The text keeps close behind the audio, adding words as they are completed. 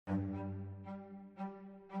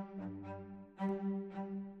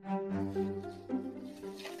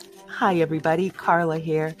Hi, everybody. Carla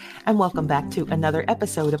here, and welcome back to another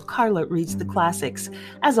episode of Carla Reads the Classics.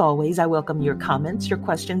 As always, I welcome your comments, your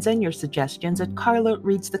questions, and your suggestions at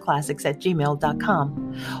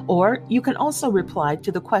carlareadstheclassics@gmail.com. Or you can also reply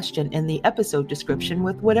to the question in the episode description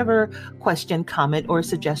with whatever question, comment, or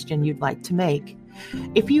suggestion you'd like to make.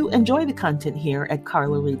 If you enjoy the content here at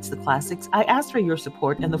Carla Reads the Classics, I ask for your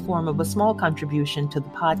support in the form of a small contribution to the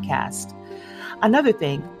podcast. Another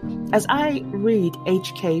thing, as I read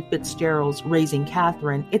H.K. Fitzgerald's Raising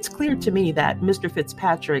Catherine, it's clear to me that Mr.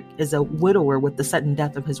 Fitzpatrick is a widower with the sudden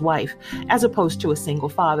death of his wife, as opposed to a single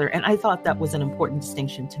father, and I thought that was an important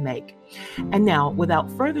distinction to make. And now, without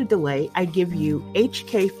further delay, I give you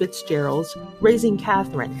H.K. Fitzgerald's Raising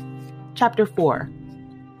Catherine, Chapter 4.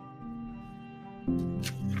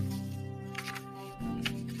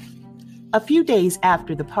 A few days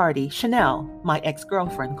after the party, Chanel, my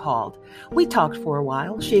ex-girlfriend, called. We talked for a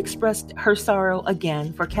while. She expressed her sorrow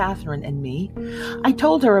again for Catherine and me. I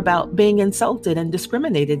told her about being insulted and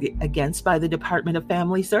discriminated against by the Department of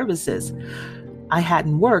Family Services. I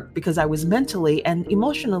hadn't worked because I was mentally and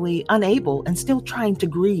emotionally unable and still trying to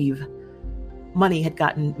grieve. Money had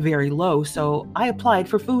gotten very low, so I applied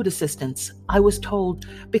for food assistance. I was told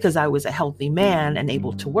because I was a healthy man and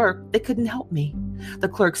able to work, they couldn't help me. The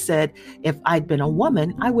clerk said if I'd been a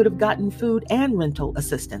woman, I would have gotten food and rental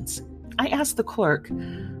assistance. I asked the clerk,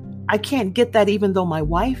 I can't get that even though my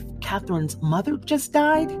wife, Catherine's mother, just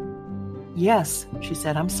died? Yes, she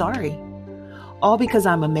said, I'm sorry. All because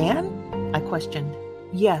I'm a man? I questioned.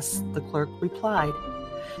 Yes, the clerk replied.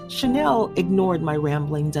 Chanel ignored my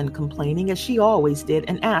ramblings and complaining as she always did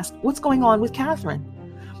and asked, what's going on with Catherine?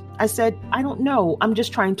 I said, I don't know. I'm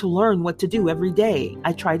just trying to learn what to do every day.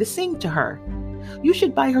 I try to sing to her. You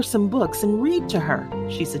should buy her some books and read to her,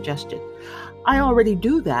 she suggested. I already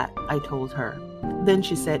do that, I told her. Then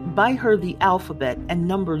she said, buy her the alphabet and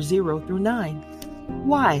numbers 0 through 9.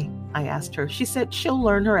 Why? I asked her. She said she'll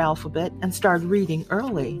learn her alphabet and start reading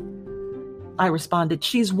early. I responded,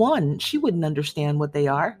 she's 1. She wouldn't understand what they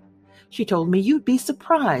are. She told me, you'd be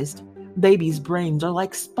surprised. Babies' brains are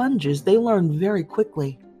like sponges. They learn very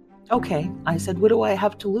quickly. Okay, I said, what do I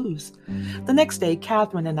have to lose? The next day,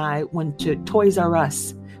 Catherine and I went to Toys R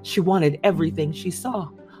Us. She wanted everything she saw.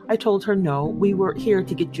 I told her, no, we were here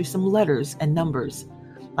to get you some letters and numbers.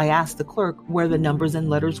 I asked the clerk where the numbers and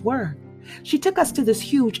letters were. She took us to this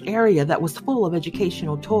huge area that was full of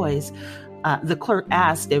educational toys. The clerk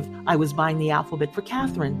asked if I was buying the alphabet for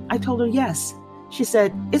Catherine. I told her yes. She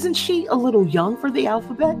said, isn't she a little young for the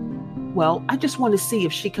alphabet? Well, I just want to see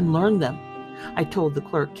if she can learn them. I told the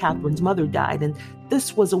clerk Catherine's mother died, and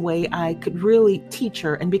this was a way I could really teach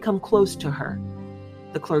her and become close to her.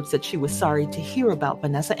 The clerk said she was sorry to hear about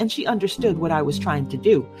Vanessa, and she understood what I was trying to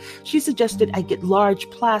do. She suggested I get large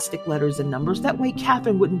plastic letters and numbers. That way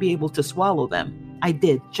Catherine wouldn't be able to swallow them. I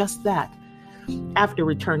did just that. After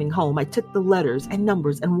returning home, I took the letters and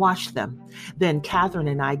numbers and washed them. Then Catherine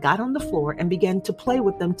and I got on the floor and began to play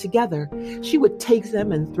with them together. She would take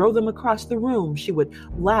them and throw them across the room. She would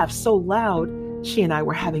laugh so loud. She and I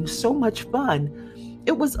were having so much fun.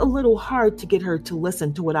 It was a little hard to get her to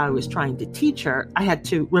listen to what I was trying to teach her. I had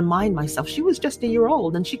to remind myself she was just a year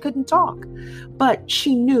old and she couldn't talk. But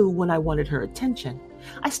she knew when I wanted her attention.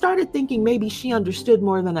 I started thinking maybe she understood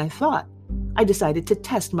more than I thought. I decided to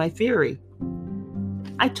test my theory.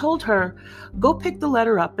 I told her, go pick the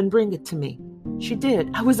letter up and bring it to me. She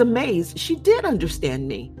did. I was amazed. She did understand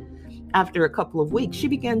me. After a couple of weeks, she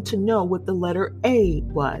began to know what the letter A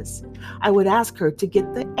was. I would ask her to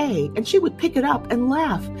get the A, and she would pick it up and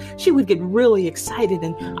laugh. She would get really excited,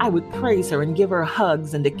 and I would praise her and give her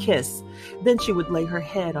hugs and a kiss. Then she would lay her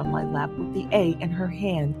head on my lap with the A in her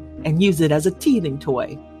hand and use it as a teething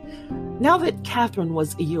toy. Now that Catherine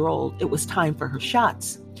was a year old, it was time for her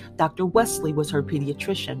shots. Dr. Wesley was her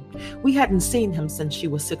pediatrician. We hadn't seen him since she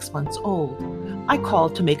was 6 months old. I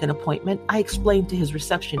called to make an appointment. I explained to his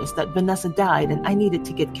receptionist that Vanessa died and I needed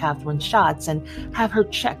to get Catherine shots and have her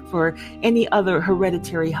checked for any other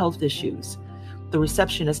hereditary health issues. The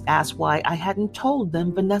receptionist asked why I hadn't told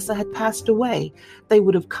them Vanessa had passed away. They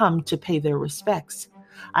would have come to pay their respects.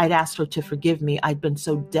 I'd asked her to forgive me. I'd been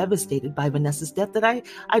so devastated by Vanessa's death that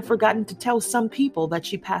I'd forgotten to tell some people that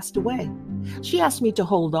she passed away. She asked me to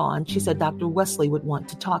hold on. She said Dr. Wesley would want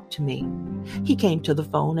to talk to me. He came to the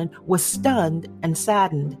phone and was stunned and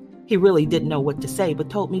saddened. He really didn't know what to say, but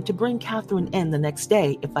told me to bring Catherine in the next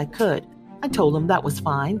day if I could. I told him that was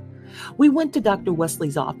fine. We went to Dr.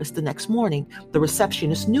 Wesley's office the next morning. The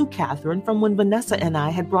receptionist knew Catherine from when Vanessa and I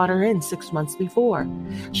had brought her in 6 months before.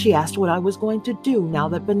 She asked what I was going to do now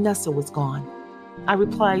that Vanessa was gone. I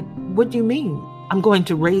replied, "What do you mean? I'm going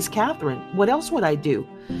to raise Catherine. What else would I do?"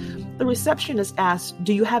 The receptionist asked,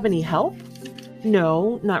 "Do you have any help?"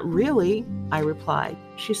 "No, not really," I replied.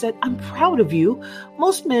 She said, "I'm proud of you.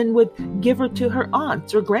 Most men would give her to her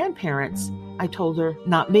aunts or grandparents." I told her,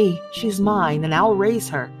 "Not me. She's mine, and I'll raise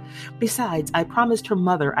her. Besides, I promised her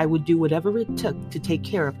mother I would do whatever it took to take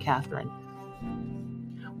care of Catherine."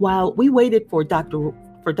 While we waited for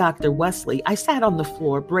Dr. Wesley, I sat on the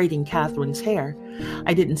floor braiding Catherine's hair.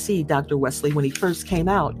 I didn't see Dr. Wesley when he first came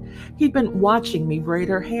out. He'd been watching me braid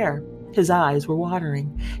her hair. His eyes were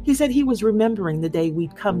watering. He said he was remembering the day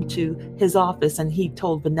we'd come to his office and he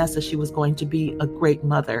told Vanessa she was going to be a great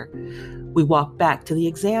mother. We walked back to the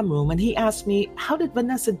exam room and he asked me, "How did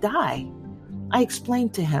Vanessa die?" I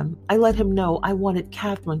explained to him. I let him know I wanted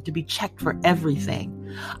Catherine to be checked for everything.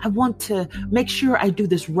 "I want to make sure I do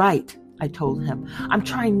this right," I told him. "I'm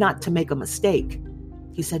trying not to make a mistake."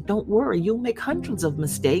 He said, "Don't worry, you'll make hundreds of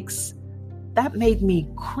mistakes." That made me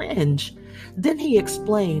cringe. Then he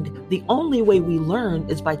explained, "The only way we learn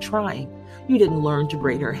is by trying. You didn't learn to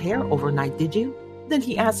braid her hair overnight, did you?" Then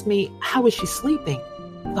he asked me, "How is she sleeping?"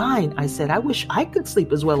 "Fine," I said. "I wish I could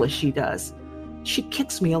sleep as well as she does. She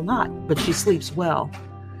kicks me a lot, but she sleeps well."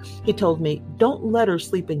 He told me, "Don't let her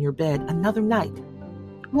sleep in your bed another night."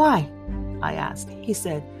 "Why?" I asked. He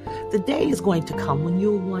said, "The day is going to come when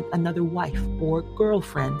you'll want another wife or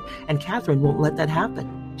girlfriend, and Catherine won't let that happen.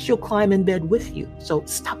 She'll climb in bed with you, so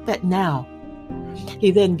stop that now." He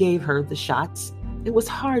then gave her the shots. It was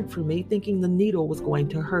hard for me, thinking the needle was going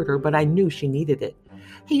to hurt her, but I knew she needed it.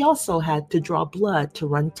 He also had to draw blood to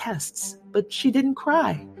run tests, but she didn't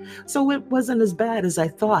cry, so it wasn't as bad as I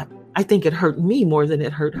thought. I think it hurt me more than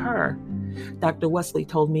it hurt her. Dr. Wesley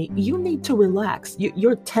told me, "You need to relax.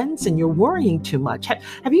 You're tense and you're worrying too much.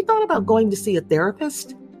 Have you thought about going to see a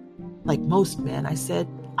therapist?" Like most men, I said,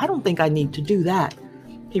 "I don't think I need to do that."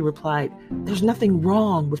 He replied, there's nothing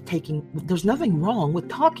wrong with talking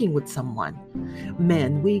with someone.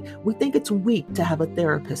 Men, we think it's weak to have a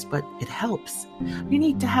therapist, but it helps. You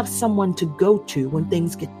need to have someone to go to when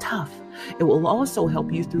things get tough. It will also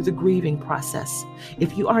help you through the grieving process.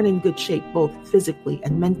 If you aren't in good shape, both physically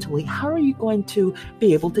and mentally, how are you going to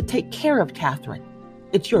be able to take care of Catherine?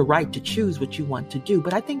 It's your right to choose what you want to do,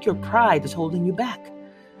 but I think your pride is holding you back.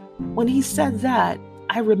 When he said that,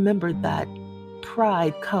 I remembered that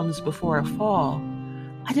pride comes before a fall.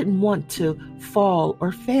 I didn't want to fall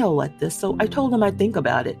or fail like this, so I told him I'd think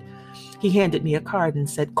about it. He handed me a card and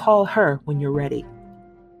said, "Call her when you're ready."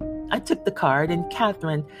 I took the card,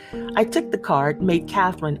 made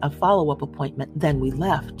Catherine a follow-up appointment, then we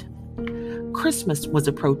left. Christmas was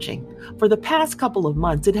approaching. For the past couple of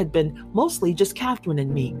months, it had been mostly just Catherine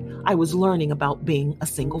and me. I was learning about being a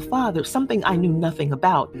single father, something I knew nothing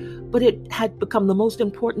about, but it had become the most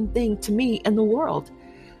important thing to me in the world.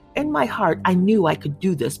 In my heart, I knew I could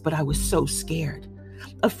do this, but I was so scared.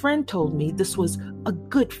 A friend told me this was a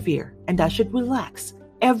good fear and I should relax.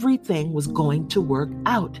 Everything was going to work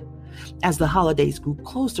out. As the holidays grew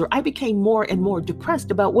closer, I became more and more depressed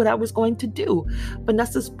about what I was going to do.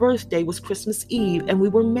 Vanessa's birthday was Christmas Eve, and we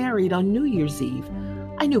were married on New Year's Eve.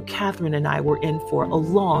 I knew Catherine and I were in for a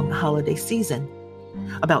long holiday season.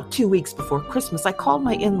 About 2 weeks before Christmas, I called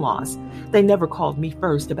my in-laws. They never called me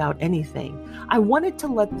first about anything. I wanted to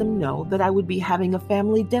let them know that I would be having a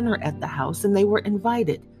family dinner at the house, and they were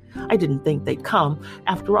invited. I didn't think they'd come.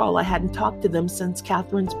 After all, I hadn't talked to them since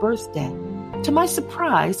Catherine's birthday. To my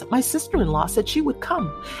surprise, my sister-in-law said she would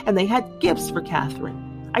come, and they had gifts for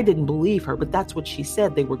Catherine. I didn't believe her, but that's what she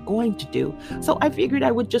said they were going to do, so I figured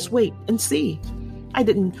I would just wait and see. I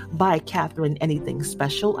didn't buy Catherine anything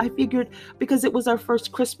special. I figured because it was our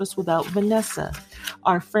first Christmas without Vanessa,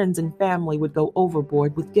 our friends and family would go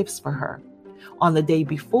overboard with gifts for her. On the day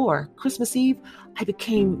before, Christmas Eve, I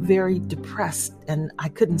became very depressed and I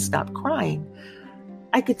couldn't stop crying.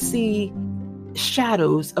 I could see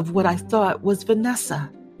shadows of what I thought was Vanessa.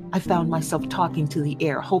 I found myself talking to the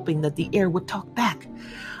air, hoping that the air would talk back.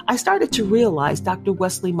 I started to realize Dr.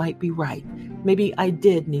 Wesley might be right. Maybe I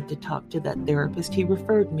did need to talk to that therapist he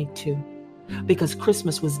referred me to. Because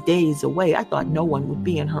Christmas was days away, I thought no one would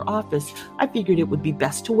be in her office. I figured it would be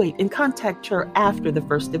best to wait and contact her after the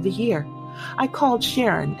first of the year. I called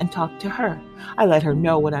Sharon and talked to her. I let her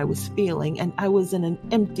know what I was feeling, and I was in an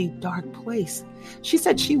empty, dark place. She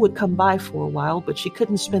said she would come by for a while, but she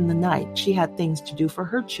couldn't spend the night. She had things to do for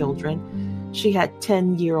her children. She had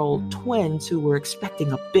 10-year-old twins who were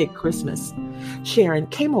expecting a big Christmas. Sharon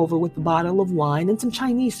came over with a bottle of wine and some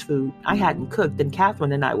Chinese food. I hadn't cooked, and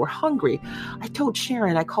Catherine and I were hungry. I told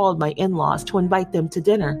Sharon I called my in-laws to invite them to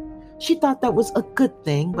dinner. She thought that was a good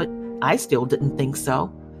thing, but I still didn't think so.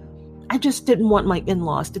 I just didn't want my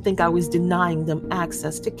in-laws to think I was denying them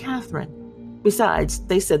access to Catherine. Besides,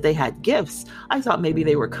 they said they had gifts. I thought maybe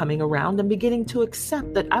they were coming around and beginning to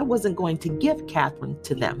accept that I wasn't going to give Catherine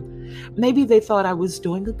to them. Maybe they thought I was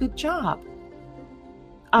doing a good job.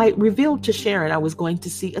 I revealed to Sharon I was going to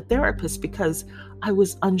see a therapist because I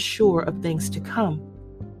was unsure of things to come.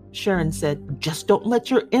 Sharon said, "Just don't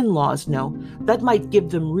let your in-laws know. That might give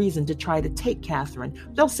them reason to try to take Catherine.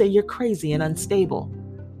 They'll say you're crazy and unstable."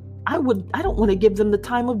 I don't want to give them the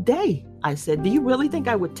time of day, I said. "Do you really think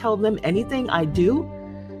I would tell them anything I do?"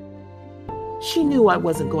 She knew I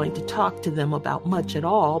wasn't going to talk to them about much at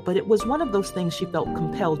all, but it was one of those things she felt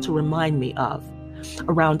compelled to remind me of.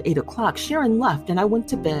 Around 8 o'clock, Sharon left and I went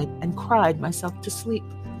to bed and cried myself to sleep.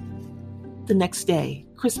 The next day,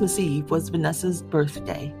 Christmas Eve, was Vanessa's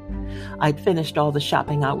birthday. I'd finished all the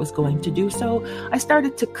shopping I was going to do, so I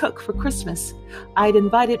started to cook for Christmas. I'd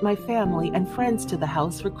invited my family and friends to the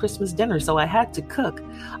house for Christmas dinner, so I had to cook.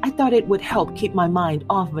 I thought it would help keep my mind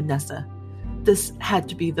off Vanessa. This had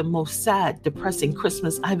to be the most sad, depressing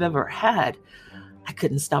Christmas I've ever had. I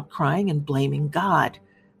couldn't stop crying and blaming God.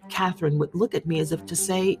 Catherine would look at me as if to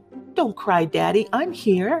say, "Don't cry, Daddy, I'm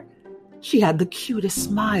here." She had the cutest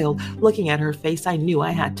smile. Looking at her face, I knew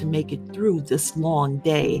I had to make it through this long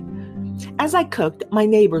day. As I cooked, my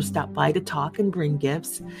neighbors stopped by to talk and bring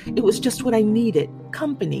gifts. It was just what I needed,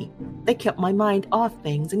 company. They kept my mind off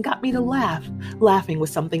things and got me to laugh. Laughing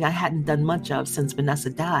was something I hadn't done much of since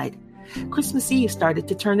Vanessa died. Christmas Eve started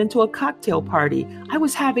to turn into a cocktail party. I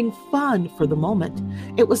was having fun for the moment.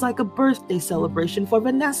 It was like a birthday celebration for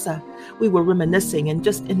Vanessa. We were reminiscing and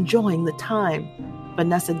just enjoying the time.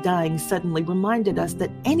 Vanessa dying suddenly reminded us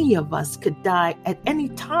that any of us could die at any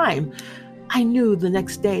time. I knew the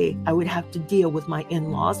next day I would have to deal with my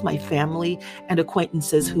in-laws, my family, and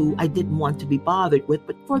acquaintances who I didn't want to be bothered with,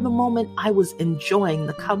 but for the moment I was enjoying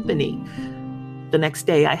the company. The next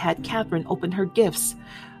day I had Catherine open her gifts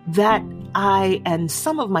that I and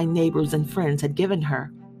some of my neighbors and friends had given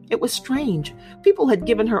her. It was strange. People had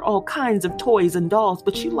given her all kinds of toys and dolls,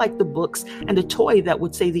 but she liked the books and a toy that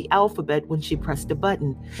would say the alphabet when she pressed a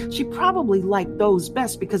button. She probably liked those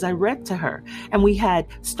best because I read to her, and we had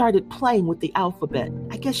started playing with the alphabet.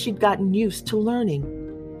 I guess she'd gotten used to learning.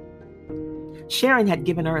 Sharon had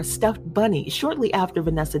given her a stuffed bunny shortly after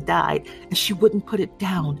Vanessa died, and she wouldn't put it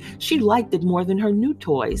down. She liked it more than her new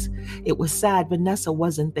toys. It was sad Vanessa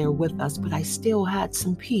wasn't there with us, but I still had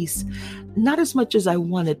some peace. Not as much as I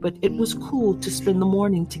wanted, but it was cool to spend the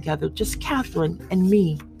morning together, just Catherine and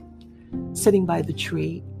me. Sitting by the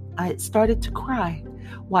tree, I started to cry,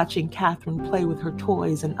 watching Catherine play with her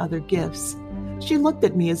toys and other gifts. She looked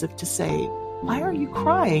at me as if to say, "Why are you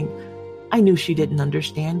crying?" I knew she didn't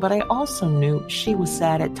understand, but I also knew she was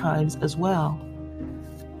sad at times as well.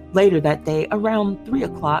 Later that day, around 3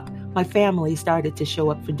 o'clock, my family started to show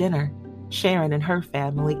up for dinner. Sharon and her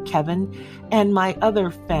family, Kevin, and my other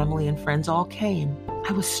family and friends all came.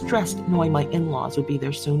 I was stressed knowing my in-laws would be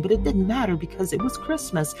there soon, but it didn't matter because it was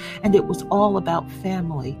Christmas and it was all about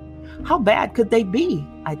family. How bad could they be?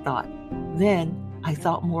 I thought. Then I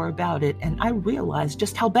thought more about it and I realized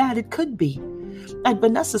just how bad it could be. At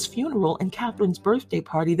Vanessa's funeral and Catherine's birthday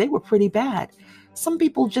party, they were pretty bad. Some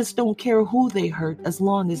people just don't care who they hurt as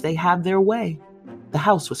long as they have their way. The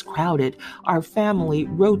house was crowded. Our family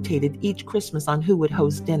rotated each Christmas on who would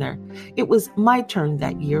host dinner. It was my turn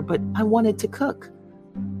that year, but I wanted to cook.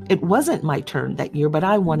 It wasn't my turn that year, but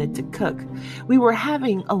I wanted to cook. We were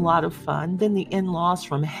having a lot of fun. Then the in-laws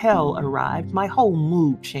from hell arrived. My whole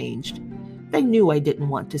mood changed. They knew I didn't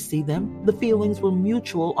want to see them. The feelings were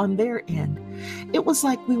mutual on their end. It was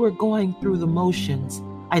like we were going through the motions.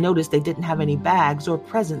 I noticed they didn't have any bags or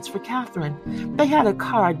presents for Catherine. They had a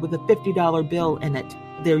card with a $50 bill in it,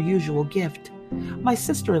 their usual gift. My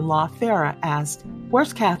sister-in-law, Farah, asked,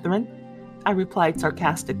 "Where's Catherine?" I replied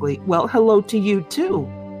sarcastically, "Well, hello to you too."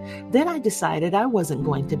 Then I decided I wasn't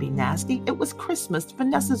going to be nasty. It was Christmas.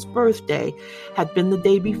 Vanessa's birthday had been the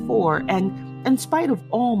day before, and in spite of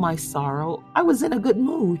all my sorrow, I was in a good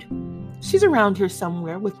mood. "She's around here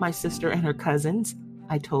somewhere with my sister and her cousins,"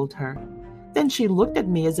 I told her. Then she looked at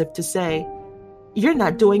me as if to say, "You're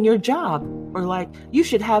not doing your job," or like, "You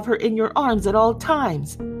should have her in your arms at all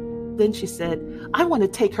times." Then she said, "I want to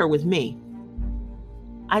take her with me."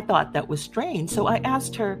 I thought that was strange, so I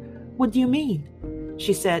asked her, "What do you mean?"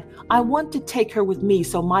 She said, "I want to take her with me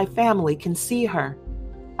so my family can see her."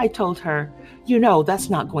 I told her, "You know, that's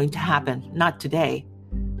not going to happen, not today."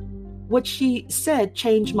 What she said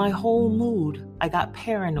changed my whole mood. I got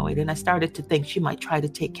paranoid and I started to think she might try to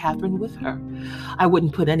take Catherine with her. I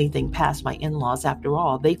wouldn't put anything past my in-laws after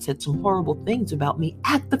all. They'd said some horrible things about me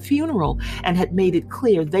at the funeral and had made it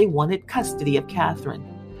clear they wanted custody of Catherine.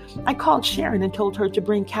 I called Sharon and told her to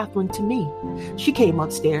bring Catherine to me. She came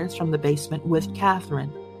upstairs from the basement with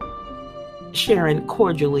Catherine. Sharon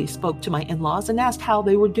cordially spoke to my in-laws and asked how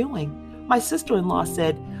they were doing. My sister-in-law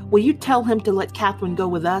said, "Will you tell him to let Catherine go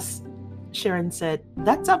with us?" Sharon said,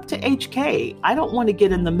 "That's up to HK. I don't want to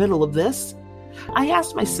get in the middle of this." I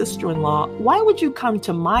asked my sister-in-law, "Why would you come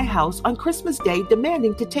to my house on Christmas Day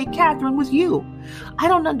demanding to take Catherine with you? I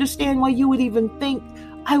don't understand why you would even think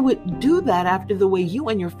I would do that after the way you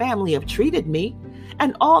and your family have treated me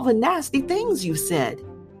and all the nasty things you said."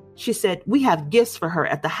 She said, "We have gifts for her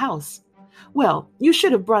at the house." Well, you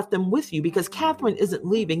should have brought them with you because Catherine isn't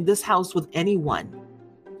leaving this house with anyone.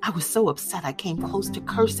 I was so upset I came close to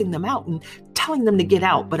cursing them out and telling them to get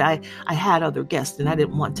out, but I had other guests and I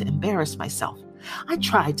didn't want to embarrass myself. I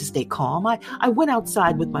tried to stay calm. I went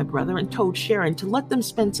outside with my brother and told Sharon to let them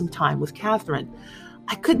spend some time with Catherine.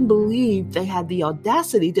 I couldn't believe they had the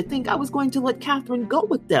audacity to think I was going to let Catherine go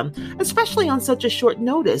with them, especially on such a short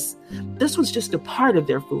notice. This was just a part of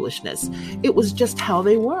their foolishness. It was just how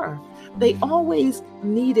they were. They always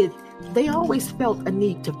felt a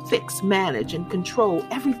need to fix, manage, and control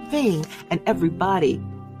everything and everybody.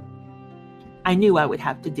 I knew I would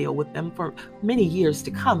have to deal with them for many years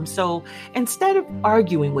to come, so instead of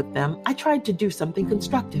arguing with them, I tried to do something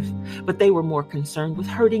constructive, but they were more concerned with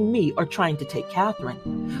hurting me or trying to take Catherine.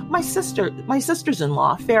 My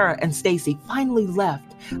sisters-in-law, Farah and Stacy, finally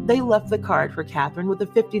left. They left the card for Catherine with a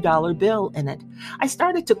 $50 bill in it. I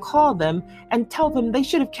started to call them and tell them they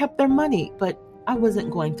should have kept their money, but I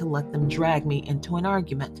wasn't going to let them drag me into an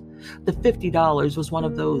argument. The $50 was one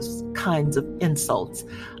of those kinds of insults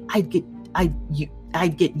I'd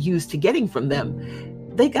get used to getting from them.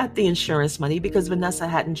 They got the insurance money because Vanessa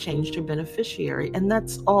hadn't changed her beneficiary, and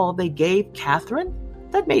that's all they gave Catherine?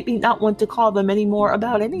 That made me not want to call them anymore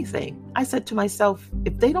about anything. I said to myself,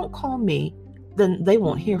 if they don't call me, then they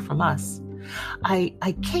won't hear from us.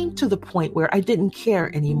 I came to the point where I didn't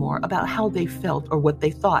care anymore about how they felt or what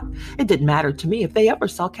they thought. It didn't matter to me if they ever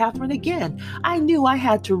saw Catherine again. I knew I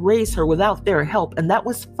had to raise her without their help, and that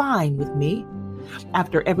was fine with me.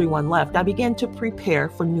 After everyone left, I began to prepare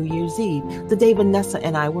for New Year's Eve, the day Vanessa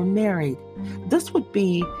and I were married. This would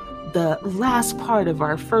be the last part of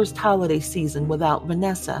our first holiday season without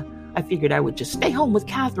Vanessa. I figured I would just stay home with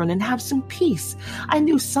Catherine and have some peace. I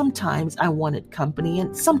knew sometimes I wanted company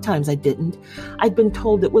and sometimes I didn't. I'd been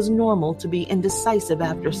told it was normal to be indecisive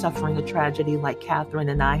after suffering a tragedy like Catherine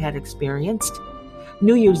and I had experienced.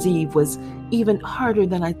 New Year's Eve was even harder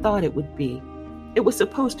than I thought it would be. It was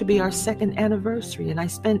supposed to be our second anniversary, and I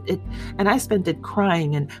spent it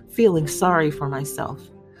crying and feeling sorry for myself.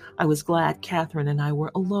 I was glad Catherine and I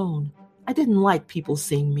were alone. I didn't like people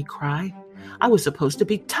seeing me cry. I was supposed to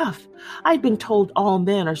be tough. I'd been told all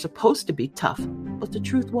men are supposed to be tough, but the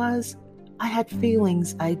truth was, I had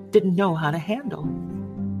feelings I didn't know how to handle.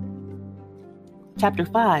 Chapter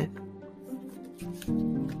 5.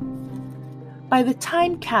 By the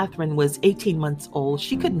time Catherine was 18 months old,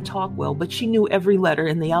 she couldn't talk well, but she knew every letter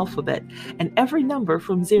in the alphabet and every number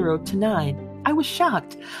from 0 to 9. I was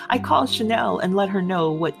shocked. I called Chanel and let her know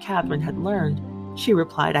what Catherine had learned. She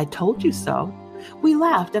replied, "I told you so." We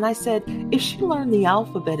laughed, and I said, "If she learned the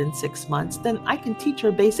alphabet in 6 months, then I can teach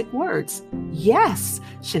her basic words." "Yes,"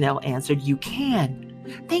 Chanel answered, "you can."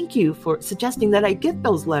 "Thank you for suggesting that I get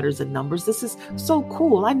those letters and numbers. This is so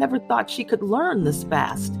cool. I never thought she could learn this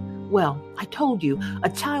fast." "Well, I told you, a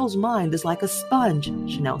child's mind is like a sponge,"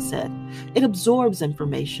 Chanel said. "It absorbs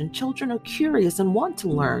information. Children are curious and want to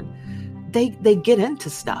learn. They get into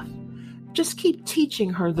stuff. Just keep teaching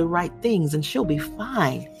her the right things and she'll be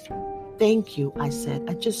fine." "Thank you," I said.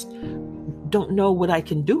 "I just don't know what I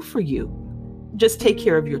can do for you." "Just take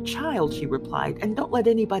care of your child," she replied, "and don't let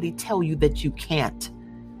anybody tell you that you can't."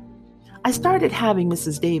 I started having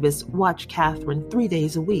Mrs. Davis watch Catherine 3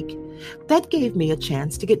 days a week. That gave me a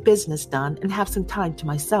chance to get business done and have some time to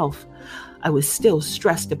myself. I was still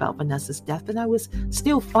stressed about Vanessa's death, and I was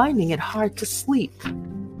still finding it hard to sleep.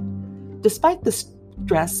 Despite the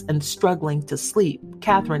stress and struggling to sleep,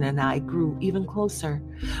 Catherine and I grew even closer.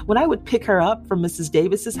 When I would pick her up from Mrs.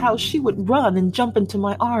 Davis's house, she would run and jump into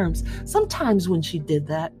my arms. Sometimes when she did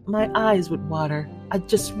that, my eyes would water. I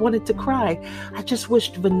just wanted to cry. I just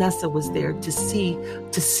wished Vanessa was there to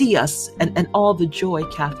see us and all the joy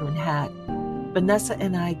Catherine had. Vanessa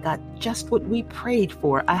and I got just what we prayed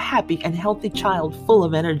for, a happy and healthy child full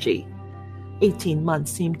of energy. 18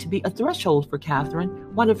 months seemed to be a threshold for Catherine.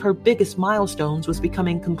 One of her biggest milestones was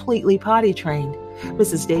becoming completely potty trained.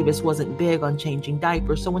 Mrs. Davis wasn't big on changing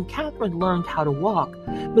diapers, so when Catherine learned how to walk,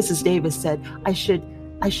 Mrs. Davis said I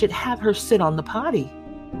should have her sit on the potty.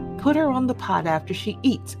 Put her on the pot after she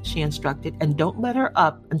eats, she instructed, and don't let her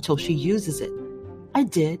up until she uses it. I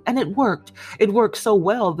did, and it worked. It worked so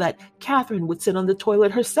well that Catherine would sit on the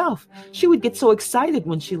toilet herself. She would get so excited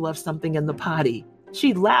when she left something in the potty.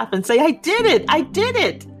 She'd laugh and say, "I did it! I did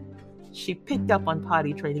it!" She picked up on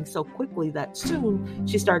potty training so quickly that soon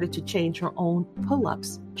she started to change her own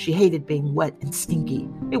pull-ups. She hated being wet and stinky.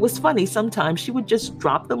 It was funny, sometimes she would just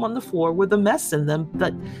drop them on the floor with a mess in them,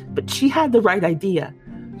 but she had the right idea.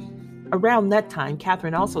 Around that time,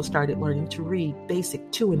 Catherine also started learning to read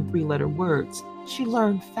basic 2- and 3-letter words. She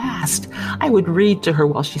learned fast. I would read to her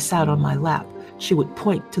while she sat on my lap. She would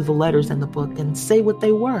point to the letters in the book and say what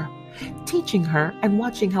they were. Teaching her and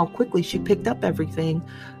watching how quickly she picked up everything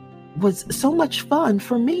was so much fun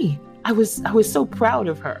for me. I was so proud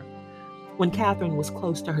of her. When Catherine was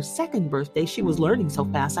close to her 2nd birthday, she was learning so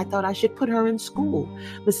fast, I thought I should put her in school.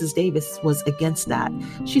 Mrs. Davis was against that.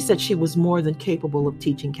 She said she was more than capable of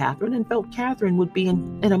teaching Catherine and felt Catherine would be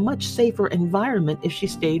in a much safer environment if she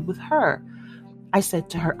stayed with her. I said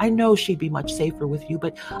to her, "I know she'd be much safer with you,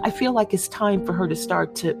 but I feel like it's time for her to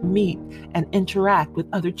start to meet and interact with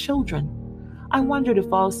other children." I wondered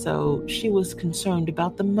if also she was concerned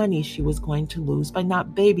about the money she was going to lose by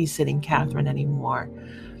not babysitting Catherine anymore.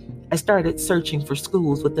 I started searching for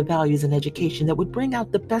schools with the values in education that would bring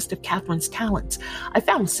out the best of Catherine's talents. I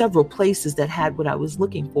found several places that had what I was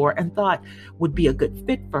looking for and thought would be a good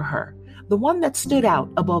fit for her. The one that stood out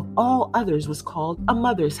above all others was called A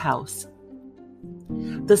Mother's House.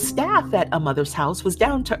 The staff at A Mother's House was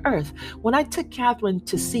down to earth. When I took Catherine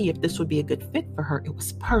to see if this would be a good fit for her, it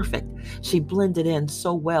was perfect. She blended in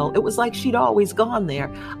so well. It was like she'd always gone there.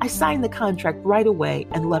 I signed the contract right away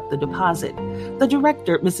and left the deposit. The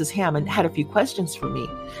director, Mrs. Hammond, had a few questions for me.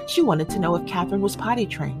 She wanted to know if Catherine was potty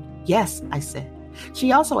trained. "Yes," I said.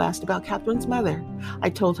 She also asked about Catherine's mother. I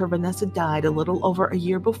told her Vanessa died a little over a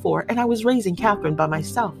year before, and I was raising Catherine by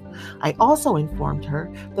myself. I also informed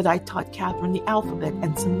her that I taught Catherine the alphabet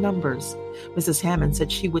and some numbers. Mrs. Hammond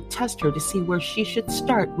said she would test her to see where she should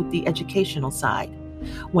start with the educational side.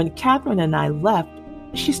 When Catherine and I left,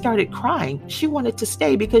 she started crying. She wanted to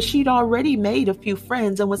stay because she'd already made a few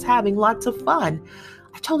friends and was having lots of fun.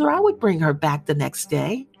 I told her I would bring her back the next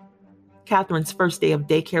day. Catherine's first day of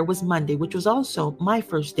daycare was Monday, which was also my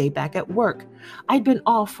first day back at work. I'd been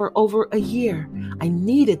off for over a year. I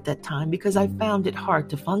needed that time because I found it hard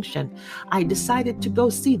to function. I decided to go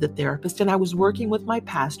see the therapist, and I was working with my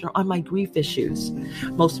pastor on my grief issues.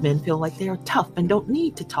 Most men feel like they are tough and don't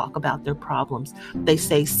need to talk about their problems. They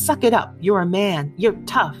say, "Suck it up. You're a man. You're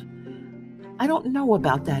tough." I don't know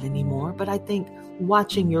about that anymore, but I think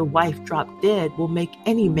watching your wife drop dead will make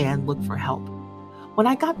any man look for help. When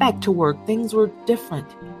I got back to work, things were different.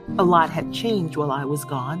 A lot had changed while I was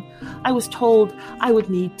gone. I was told I would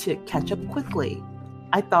need to catch up quickly.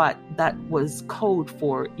 I thought that was code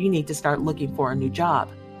for you need to start looking for a new job.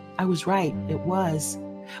 I was right, it was.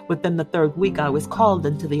 Within the 3rd week, I was called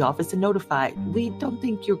into the office and notified, "We don't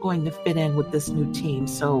think you're going to fit in with this new team,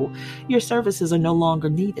 so your services are no longer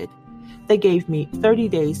needed." They gave me 30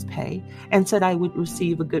 days pay and said I would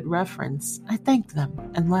receive a good reference. I thanked them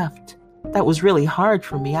and left. That was really hard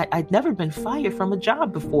for me. I'd never been fired from a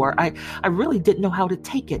job before. I really didn't know how to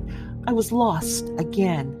take it. I was lost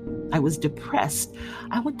again. I was depressed.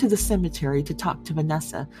 I went to the cemetery to talk to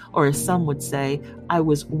Vanessa, or as some would say, I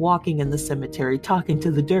was walking in the cemetery talking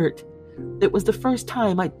to the dirt. It was the first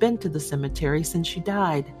time I'd been to the cemetery since she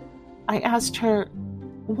died. I asked her,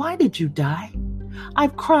 "Why did you die?"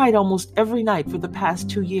 I've cried almost every night for the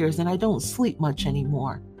past 2 years, and I don't sleep much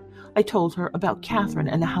anymore. I told her about Catherine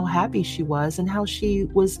and how happy she was and how she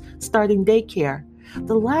was starting daycare.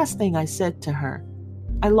 The last thing I said to her,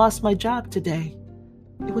 "I lost my job today."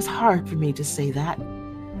 It was hard for me to say that.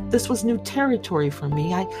 This was new territory for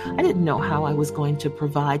me. I didn't know how I was going to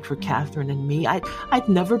provide for Catherine and me. I'd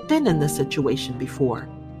never been in this situation before.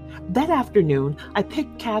 That afternoon, I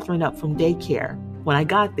picked Catherine up from daycare. When I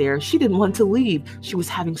got there, she didn't want to leave. She was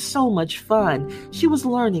having so much fun. She was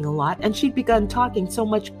learning a lot, and she'd begun talking so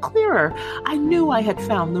much clearer. I knew I had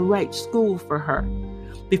found the right school for her.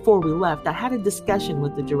 Before we left, I had a discussion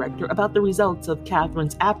with the director about the results of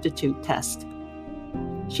Catherine's aptitude test.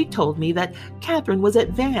 She told me that Catherine was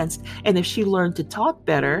advanced, and if she learned to talk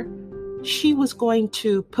better, she was going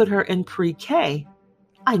to put her in pre-K.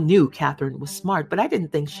 I knew Catherine was smart, but I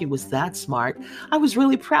didn't think she was that smart. I was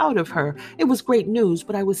really proud of her. It was great news,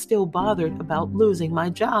 but I was still bothered about losing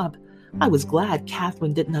my job. I was glad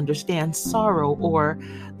Catherine didn't understand sorrow or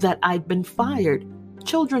that I'd been fired.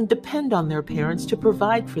 Children depend on their parents to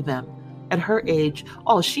provide for them. At her age,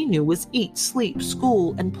 all she knew was eat, sleep,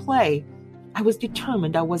 school, and play. I was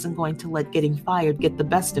determined I wasn't going to let getting fired get the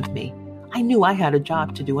best of me. I knew I had a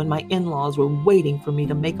job to do, and my in-laws were waiting for me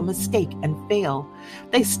to make a mistake and fail.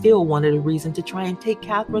 They still wanted a reason to try and take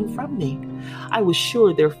Catherine from me. I was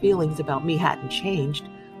sure their feelings about me hadn't changed.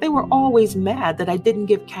 They were always mad that I didn't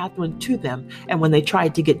give Catherine to them, and when they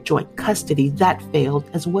tried to get joint custody, that failed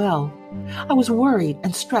as well. I was worried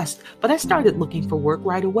and stressed, but I started looking for work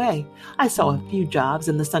right away. I saw a few jobs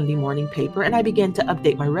in the Sunday morning paper, and I began to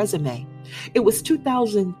update my resume. It was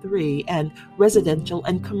 2003, and residential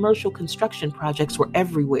and commercial construction projects were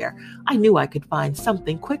everywhere. I knew I could find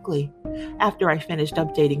something quickly. After I finished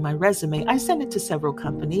updating my resume, I sent it to several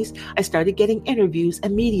companies. I started getting interviews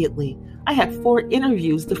immediately. I had 4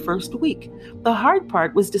 interviews the first week. The hard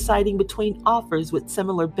part was deciding between offers with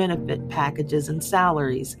similar benefit packages and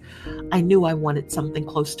salaries. I knew I wanted something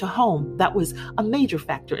close to home. That was a major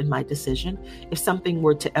factor in my decision. If something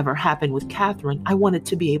were to ever happen with Catherine, I wanted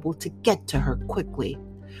to be able to get to her quickly.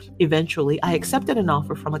 Eventually, I accepted an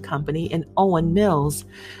offer from a company in Owen Mills.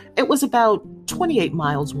 It was about 28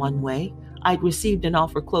 miles one way. I'd received an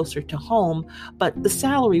offer closer to home, but the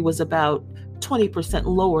salary was about 20%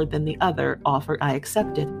 lower than the other offer I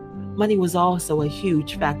accepted. Money was also a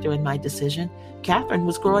huge factor in my decision. Catherine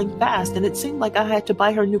was growing fast, and it seemed like I had to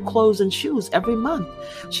buy her new clothes and shoes every month.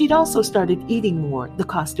 She'd also started eating more. The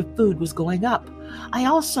cost of food was going up. I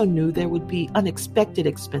also knew there would be unexpected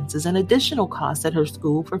expenses and additional costs at her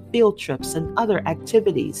school for field trips and other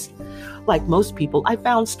activities. Like most people, I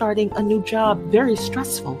found starting a new job very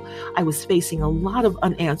stressful. I was facing a lot of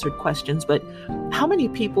unanswered questions, but how many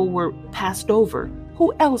people were passed over?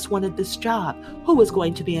 Who else wanted this job? Who was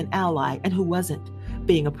going to be an ally and who wasn't?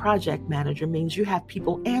 Being a project manager means you have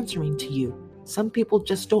people answering to you. Some people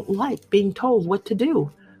just don't like being told what to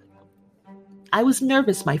do. I was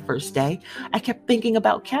nervous my first day. I kept thinking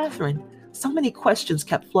about Catherine. So many questions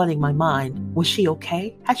kept flooding my mind. Was she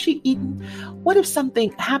okay? Had she eaten? What if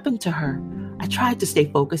something happened to her? I tried to stay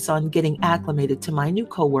focused on getting acclimated to my new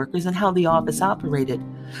coworkers and how the office operated.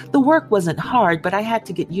 The work wasn't hard, but I had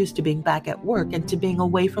to get used to being back at work and to being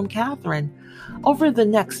away from Catherine. Over the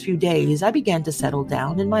next few days, I began to settle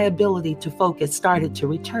down and my ability to focus started to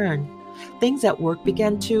return. Things at work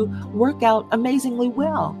began to work out amazingly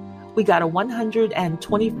well. We got a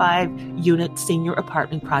 125-unit senior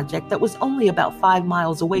apartment project that was only about 5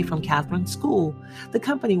 miles away from Catherine's school. The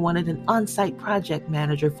company wanted an on-site project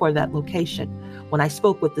manager for that location. When I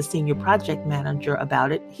spoke with the senior project manager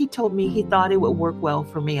about it, he told me he thought it would work well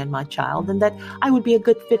for me and my child and that I would be a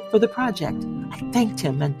good fit for the project. I thanked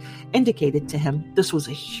him and indicated to him this was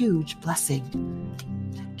a huge blessing.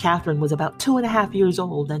 Catherine was about 2.5 years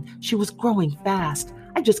old and she was growing fast.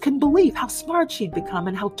 I just couldn't believe how smart she'd become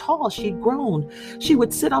and how tall she'd grown. She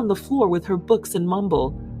would sit on the floor with her books and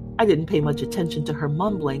mumble. I didn't pay much attention to her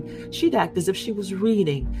mumbling. She'd act as if she was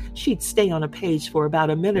reading. She'd stay on a page for about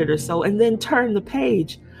a minute or so and then turn the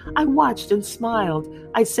page. I watched and smiled.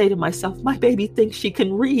 I'd say to myself, my baby thinks she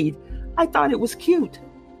can read. I thought it was cute.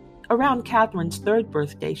 Around Catherine's 3rd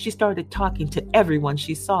birthday, she started talking to everyone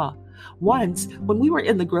she saw. Once, when we were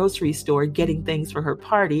in the grocery store getting things for her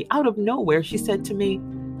party, out of nowhere, she said to me,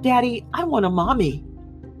 "Daddy, I want a mommy."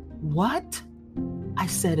 "What?" I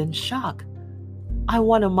said in shock. "I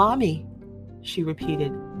want a mommy," she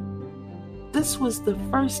repeated. This was the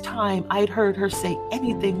first time I'd heard her say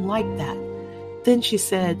anything like that. Then she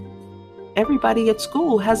said, "Everybody at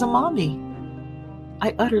school has a mommy."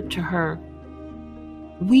 I uttered to her,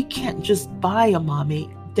 "We can't just buy a mommy.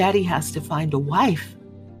 Daddy has to find a wife."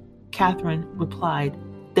 Catherine replied,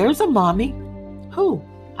 "There's a mommy." "Who?"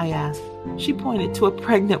 I asked. She pointed to a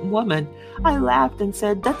pregnant woman. I laughed and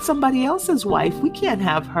said, "That's somebody else's wife. We can't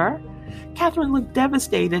have her." Catherine looked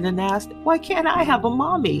devastated and asked, "Why can't I have a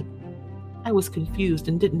mommy?" I was confused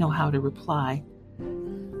and didn't know how to reply.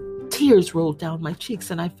 Tears rolled down my cheeks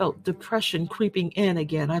and I felt depression creeping in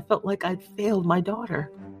again. I felt like I'd failed my daughter.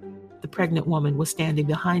 The pregnant woman was standing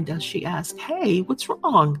behind us. She asked, "Hey, what's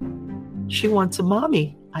wrong?" "She wants a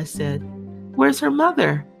mommy," I said. "Where's her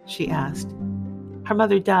mother?" she asked. "Her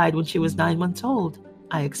mother died when she was 9 months old,"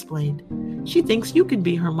 I explained. "She thinks you can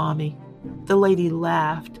be her mommy." The lady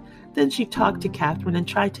laughed. Then she talked to Catherine and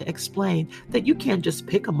tried to explain that you can't just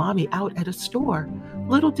pick a mommy out at a store.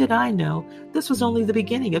 Little did I know, this was only the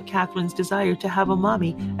beginning of Catherine's desire to have a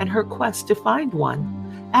mommy and her quest to find one.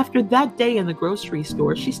 After that day in the grocery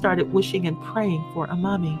store, she started wishing and praying for a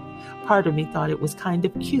mommy. Part of me thought it was kind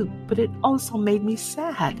of cute, but it also made me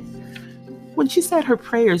sad. When she said her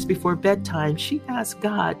prayers before bedtime, she asked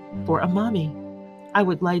God for a mommy. I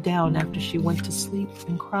would lie down after she went to sleep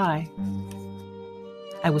and cry.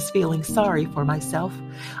 I was feeling sorry for myself.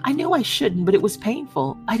 I knew I shouldn't, but it was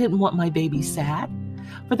painful. I didn't want my baby sad.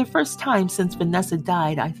 For the first time since Vanessa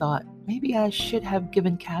died, I thought, maybe I should have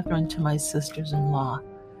given Catherine to my sisters-in-law.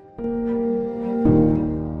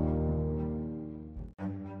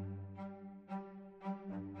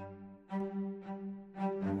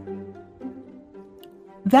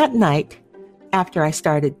 That night, after I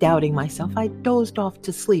started doubting myself, I dozed off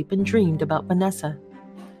to sleep and dreamed about Vanessa.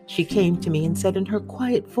 She came to me and said in her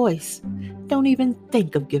quiet voice, "Don't even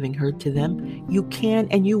think of giving her to them. You can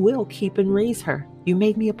and you will keep and raise her. You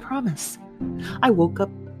made me a promise." I woke up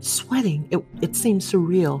sweating. It seemed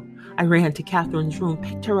surreal. I ran to Catherine's room,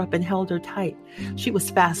 picked her up and held her tight. She was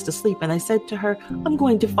fast asleep and I said to her, "I'm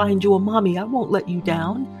going to find you a mommy. I won't let you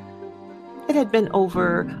down." It had been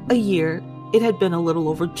over a year. It had been a little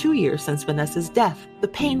over 2 years since Vanessa's death. The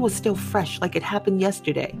pain was still fresh, like it happened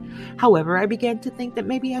yesterday. However, I began to think that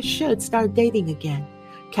maybe I should start dating again.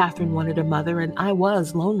 Catherine wanted a mother, and I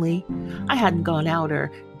was lonely. I hadn't gone out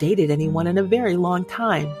or dated anyone in a very long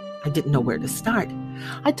time. I didn't know where to start.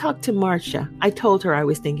 I talked to Marcia. I told her I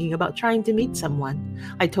was thinking about trying to meet someone.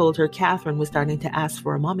 I told her Catherine was starting to ask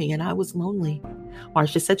for a mommy, and I was lonely.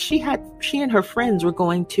 Marcia said she and her friends were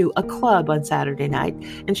going to a club on Saturday night,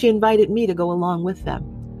 and she invited me to go along with them.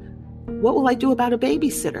 "What will I do about a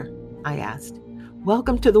babysitter?" I asked.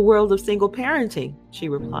 "Welcome to the world of single parenting," she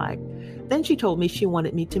replied. Then she told me she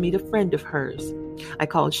wanted me to meet a friend of hers. I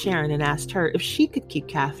called Sharon and asked her if she could keep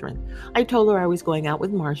Catherine. I told her I was going out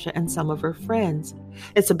with Marcia and some of her friends.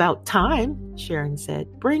 "It's about time," Sharon said.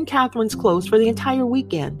 "Bring Catherine's clothes for the entire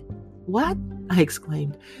weekend." "What?" I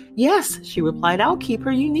exclaimed. "Yes," she replied. "I'll keep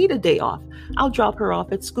her. You need a day off. I'll drop her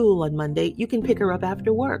off at school on Monday. You can pick her up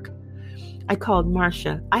after work." I called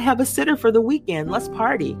Marcia. "I have a sitter for the weekend. Let's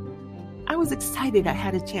party." I was excited I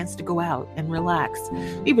had a chance to go out and relax.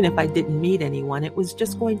 Even if I didn't meet anyone, it was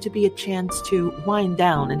just going to be a chance to wind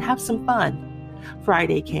down and have some fun.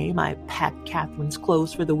 Friday came. I packed Catherine's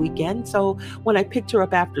clothes for the weekend, so when I picked her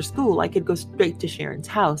up after school, I could go straight to Sharon's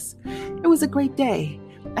house. It was a great day.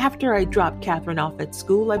 After I dropped Catherine off at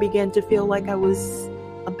school, I began to feel like I was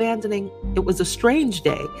abandoning. It was a strange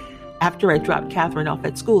day. After I dropped Catherine off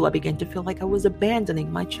at school, I began to feel like I was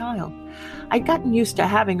abandoning my child. I'd gotten used to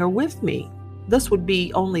having her with me. This would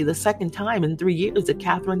be only the second time in 3 years that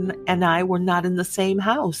Catherine and I were not in the same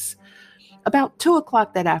house. About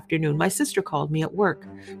 2:00 that afternoon, my sister called me at work.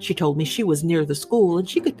 She told me she was near the school and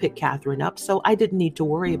she could pick Catherine up, so I didn't need to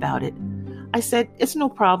worry about it. I said, "It's no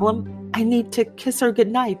problem. I need to kiss her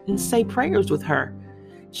goodnight and say prayers with her."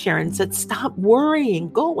 Sharon said, "Stop worrying.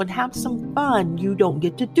 Go and have some fun. You don't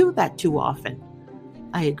get to do that too often."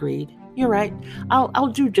 I agreed. "You're right. I'll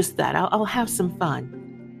do just that. I'll have some fun."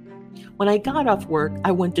 When I got off work,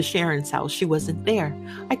 I went to Sharon's house. She wasn't there.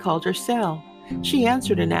 I called her cell. She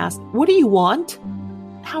answered and asked, "What do you want?"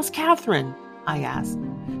 "How's Catherine?" I asked.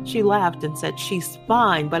 She laughed and said, "She's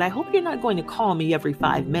fine, but I hope you're not going to call me every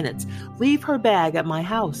 5 minutes. Leave her bag at my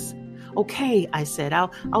house." "Okay," I said.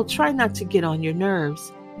 I'll try not to get on your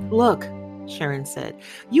nerves." "Look," Sharon said,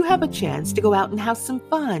 "you have a chance to go out and have some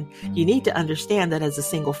fun. You need to understand that as a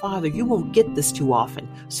single father, you won't get this too often.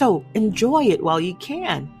 So enjoy it while you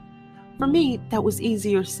can." For me, that was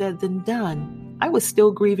easier said than done. I was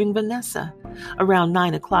still grieving Vanessa. Around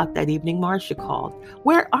 9:00 that evening, Marcia called.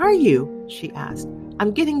 "Where are you?" she asked.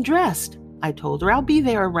 "I'm getting dressed," I told her. "I'll be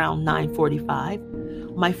there around 9:45.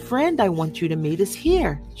 "My friend I want you to meet is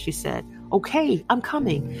here," she said. "Okay, I'm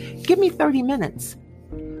coming. Give me 30 minutes.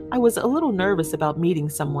 I was a little nervous about meeting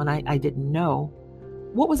someone I didn't know.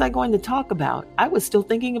 What was I going to talk about? I was still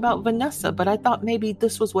thinking about Vanessa, but I thought maybe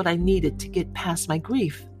this was what I needed to get past my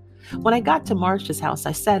grief. When I got to Marcia's house,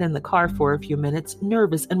 I sat in the car for a few minutes,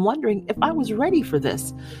 nervous and wondering if I was ready for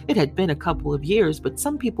this. It had been a couple of years, but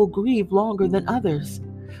some people grieve longer than others.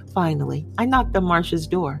 Finally, I knocked on Marcia's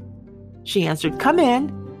door. She answered, "Come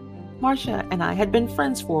in." Marcia and I had been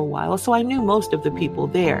friends for a while, so I knew most of the people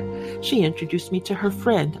there. She introduced me to her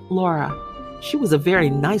friend, Laura. She was a very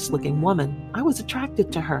nice-looking woman. I was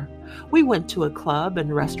attracted to her. We went to a club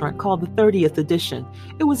and restaurant called the 30th Edition.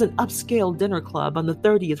 It was an upscale dinner club on the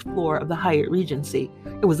 30th floor of the Hyatt Regency.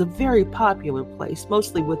 It was a very popular place,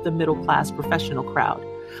 mostly with the middle-class professional crowd.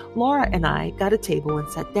 Laura and I got a table and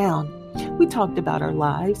sat down. We talked about our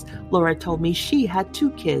lives. Laura told me she had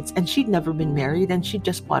 2 kids and she'd never been married and she'd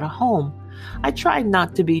just bought a home. I tried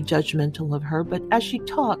not to be judgmental of her, but as she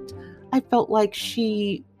talked, I felt like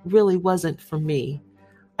she really wasn't for me.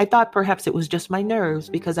 I thought perhaps it was just my nerves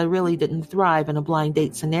because I really didn't thrive in a blind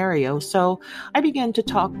date scenario, so I began to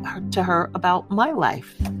talk to her about my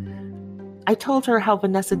life. I told her how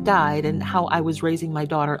Vanessa died and how I was raising my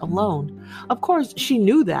daughter alone. Of course, she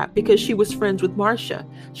knew that because she was friends with Marcia.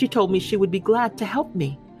 She told me she would be glad to help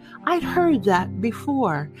me. I'd heard that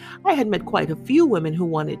before. I had met quite a few women who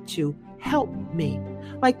wanted to help me.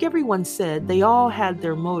 Like everyone said, they all had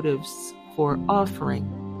their motives for offering.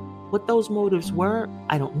 What those motives were,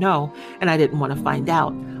 I don't know, and I didn't want to find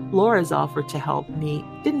out. Laura's offer to help me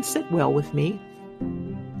didn't sit well with me.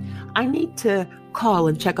 I need to call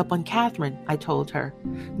and check up on Catherine, I told her.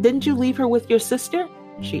 Didn't you leave her with your sister?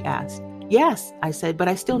 She asked. Yes, I said, but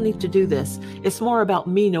I still need to do this. It's more about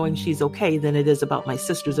me knowing she's okay than it is about my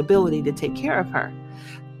sister's ability to take care of her.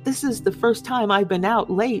 This is the first time I've been out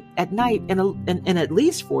late at night in at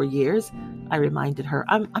least 4 years, I reminded her.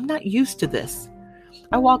 I'm not used to this.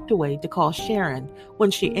 I walked away to call Sharon.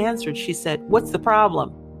 When she answered, she said, "What's the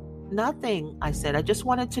problem?" "Nothing," I said. "I just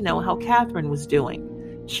wanted to know how Catherine was doing."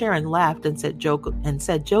 Sharon laughed and said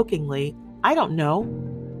jokingly, "I don't know."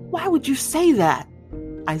 "Why would you say that?"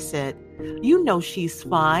 I said. "You know she's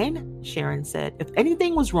fine," Sharon said. "If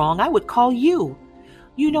anything was wrong, I would call you."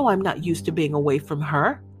 "You know I'm not used to being away from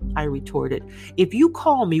her," I retorted. "If you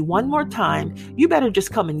call me one more time, you better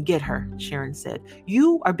just come and get her," Sharon said.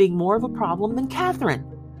 "You are being more of a problem than Catherine."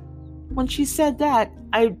 When she said that,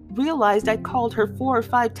 I realized I'd called her 4 or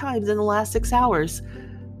 5 times in the last 6 hours.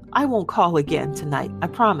 "I won't call again tonight, I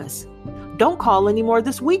promise." "Don't call anymore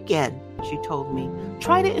this weekend," she told me.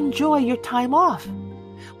 "Try to enjoy your time off."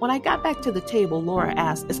 When I got back to the table, Laura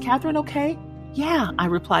asked, "Is Catherine okay?" "Yeah," I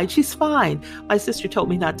replied. "She's fine. My sister told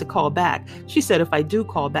me not to call back. She said if I do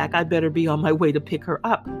call back, I better be on my way to pick her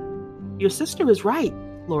up." "Your sister is right,"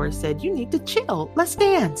 Laura said. "You need to chill. Let's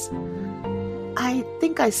dance." "I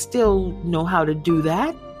think I still know how to do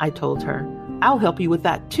that," I told her. "I'll help you with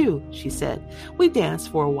that too," she said. We danced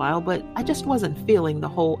for a while, but I just wasn't feeling the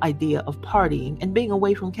whole idea of partying and being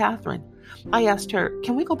away from Catherine. I asked her,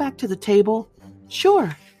 "Can we go back to the table?"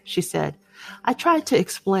 "Sure," she said. I tried to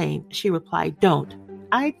explain. She replied, "Don't.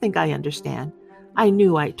 I think I understand." I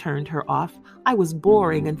knew I turned her off. I was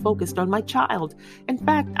boring and focused on my child. In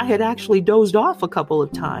fact, I had actually dozed off a couple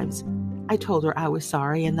of times. I told her I was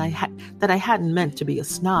sorry and that I hadn't meant to be a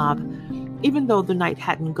snob. Even though the night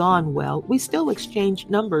hadn't gone well, we still exchanged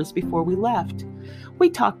numbers before we left. We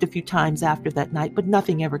talked a few times after that night, but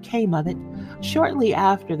nothing ever came of it. Shortly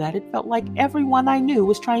after that, it felt like everyone I knew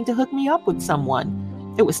was trying to hook me up with someone.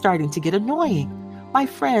 It was starting to get annoying. My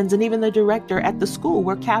friends and even the director at the school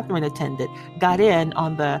where Catherine attended got in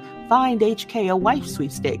on the Find HK a Wife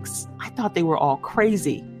sweepstakes. I thought they were all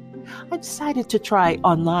crazy. I decided to try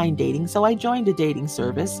online dating, so I joined a dating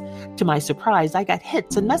service. To my surprise, I got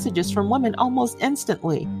hits and messages from women almost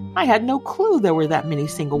instantly. I had no clue there were that many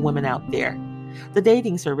single women out there. The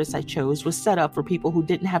dating service I chose was set up for people who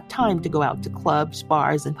didn't have time to go out to clubs,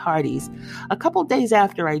 bars, and parties. A couple days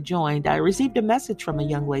after I joined, I received a message from a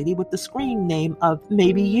young lady with the screen name of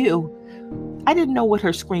Maybe You. I didn't know what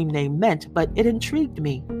her screen name meant, but it intrigued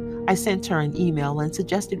me. I sent her an email and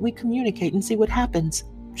suggested we communicate and see what happens.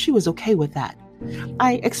 She was okay with that.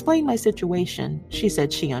 I explained my situation. She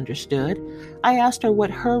said she understood. I asked her what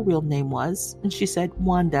her real name was, and she said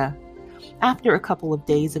Wanda. After a couple of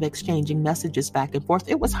days of exchanging messages back and forth,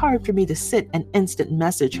 it was hard for me to sit and instant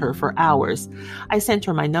message her for hours. I sent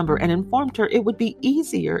her my number and informed her it would be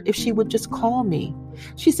easier if she would just call me.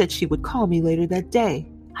 She said she would call me later that day.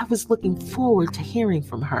 I was looking forward to hearing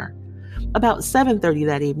from her. About 7:30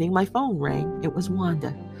 that evening, my phone rang. It was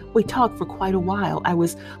Wanda. We talked for quite a while. I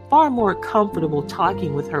was far more comfortable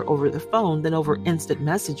talking with her over the phone than over instant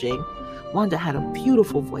messaging. Wanda had a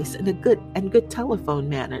beautiful voice and good telephone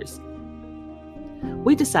manners.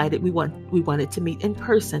 We decided we wanted to meet in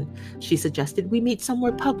person. She suggested we meet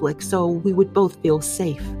somewhere public so we would both feel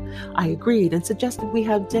safe. I agreed and suggested we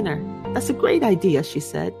have dinner. "That's a great idea," she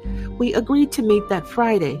said. We agreed to meet that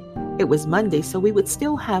Friday. It was Monday, so we would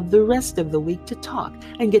still have the rest of the week to talk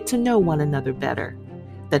and get to know one another better.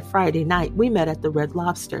 That Friday night, we met at the Red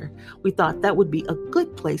Lobster. We thought that would be a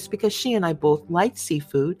good place because she and I both liked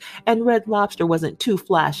seafood, and Red Lobster wasn't too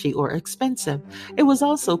flashy or expensive. It was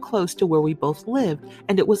also close to where we both lived,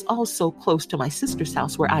 and it was also close to my sister's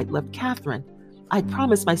house where I'd left Catherine. I'd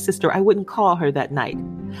promised my sister I wouldn't call her that night.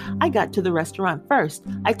 I got to the restaurant first.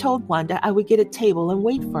 I told Wanda I would get a table and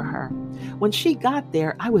wait for her. When she got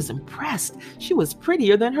there, I was impressed. She was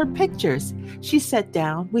prettier than her pictures. She sat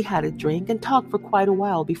down, we had a drink, and talked for quite a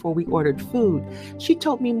while before we ordered food. She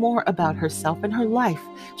told me more about herself and her life.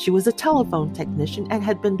 She was a telephone technician and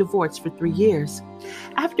had been divorced for 3 years.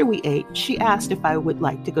 After we ate, she asked if I would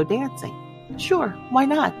like to go dancing. "Sure, why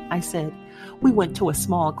not?" I said. We went to a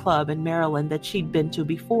small club in Maryland that she'd been to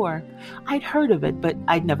before. I'd heard of it, but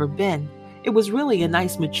I'd never been. It was really a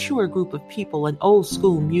nice, mature group of people and old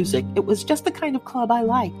school music. It was just the kind of club I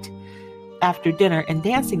liked. After dinner and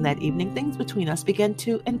dancing that evening, things between us began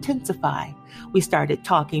to intensify. We started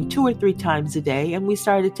talking 2 or 3 times a day, and we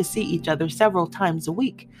started to see each other several times a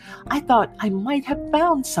week. I thought I might have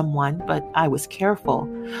found someone, but I was careful.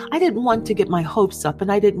 I didn't want to get my hopes up,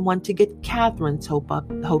 and I didn't want to get Catherine's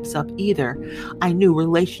hopes up either. I knew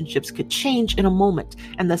relationships could change in a moment,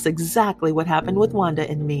 and that's exactly what happened with Wanda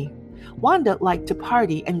and me. Wanda liked to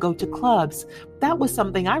party and go to clubs. That was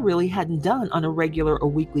something I really hadn't done on a regular or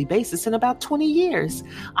weekly basis in about 20 years.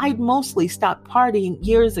 I'd mostly stopped partying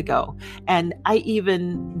years ago, and I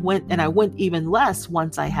went even less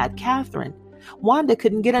once I had Catherine. Wanda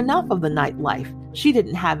couldn't get enough of the nightlife. She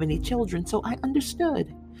didn't have any children, so I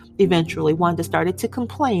understood. Eventually, Wanda started to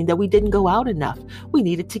complain that we didn't go out enough. We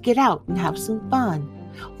needed to get out and have some fun.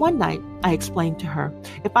 One night, I explained to her,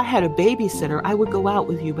 if I had a babysitter, I would go out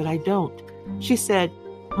with you, but I don't. She said,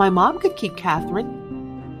 my mom could keep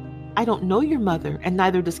Catherine. I don't know your mother, and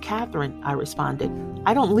neither does Catherine, I responded.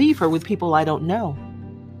 I don't leave her with people I don't know.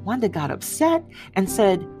 Wanda got upset and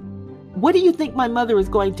said, what do you think my mother is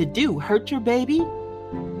going to do, hurt your baby?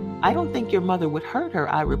 I don't think your mother would hurt her,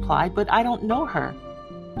 I replied, but I don't know her.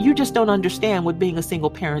 You just don't understand what being a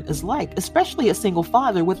single parent is like, especially a single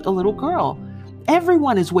father with a little girl.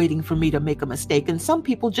 Everyone is waiting for me to make a mistake, and some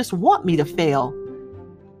people just want me to fail.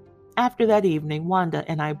 After that evening, Wanda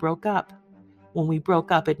and I broke up. When we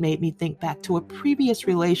broke up, it made me think back to a previous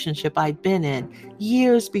relationship I'd been in.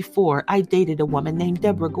 Years before, I dated a woman named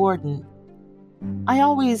Deborah Gordon. I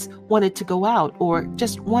always wanted to go out or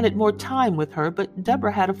just wanted more time with her, but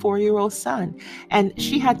Deborah had a 4-year-old son, and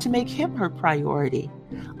she had to make him her priority.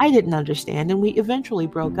 I didn't understand, and we eventually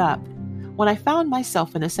broke up. When I found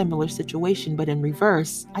myself in a similar situation, but in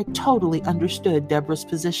reverse, I totally understood Deborah's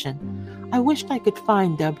position. I wished I could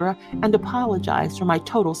find Deborah and apologize for my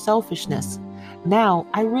total selfishness. Now,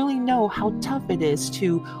 I really know how tough it is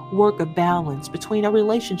to work a balance between a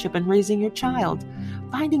relationship and raising your child.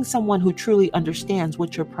 Finding someone who truly understands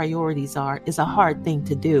what your priorities are is a hard thing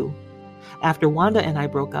to do. After Wanda and I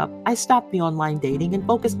broke up, I stopped the online dating and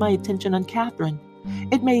focused my attention on Catherine.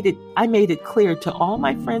 I made it clear to all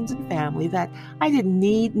my friends and family that I didn't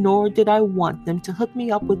need nor did I want them to hook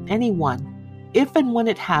me up with anyone. If and when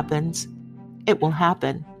it happens, it will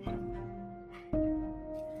happen.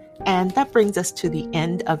 And that brings us to the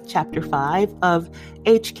end of Chapter 5 of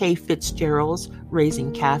H.K. Fitzgerald's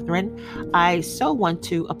Raising Catherine. I so want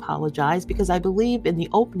to apologize because I believe in the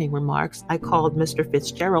opening remarks I called Mr.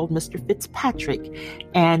 Fitzgerald Mr. Fitzpatrick,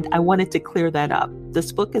 and I wanted to clear that up.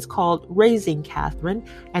 This book is called Raising Catherine,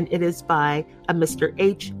 and it is by a Mr.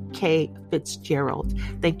 H.K. Fitzgerald.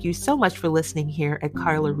 Thank you so much for listening here at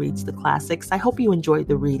Carla Reads the Classics. I hope you enjoyed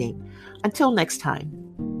the reading. Until next time.